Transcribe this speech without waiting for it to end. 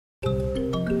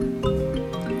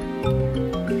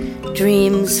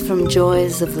Dreams from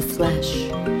joys of the flesh.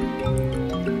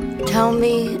 Tell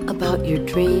me about your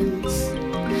dreams,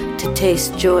 to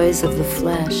taste joys of the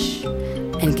flesh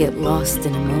and get lost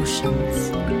in emotions.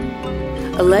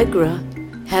 Allegra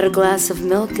had a glass of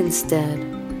milk instead,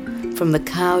 from the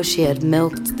cow she had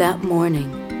milked that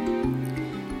morning.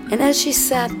 And as she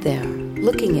sat there,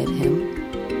 looking at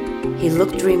him, he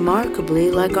looked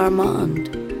remarkably like Armand.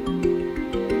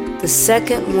 The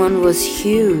second one was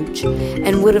huge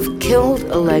and would have killed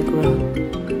Allegra,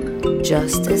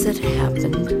 just as it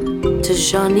happened to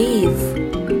Jean-Yves.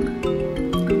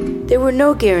 There were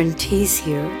no guarantees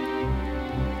here.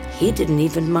 He didn't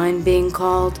even mind being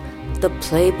called the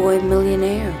Playboy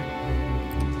millionaire.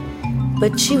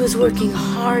 But she was working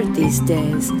hard these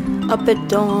days, up at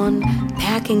dawn,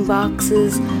 packing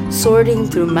boxes, sorting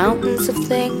through mountains of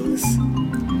things.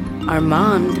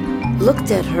 Armand looked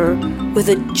at her with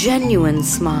a genuine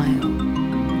smile,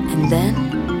 and then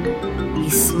he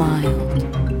smiled.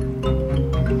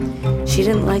 She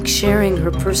didn't like sharing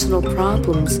her personal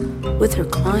problems with her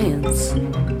clients.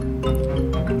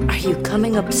 "Are you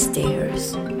coming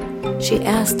upstairs?" she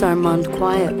asked Armand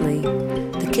quietly,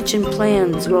 the kitchen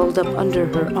plans rolled up under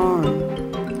her arm.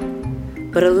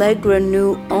 But Allegra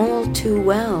knew all too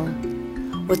well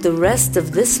what the rest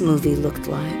of this movie looked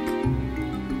like.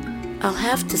 "I'll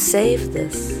have to save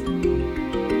this.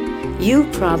 You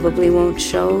probably won't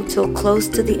show till close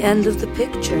to the end of the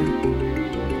picture.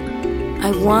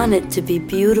 I want it to be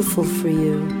beautiful for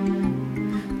you.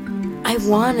 I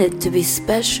want it to be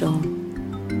special."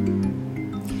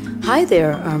 "Hi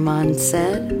there," Armand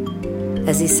said,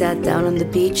 as he sat down on the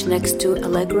beach next to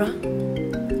Allegra,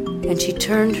 and she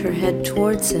turned her head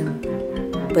towards him,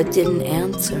 but didn't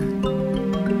answer.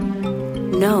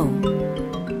 "No,"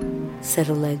 said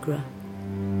Allegra,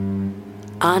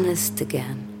 honest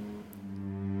again.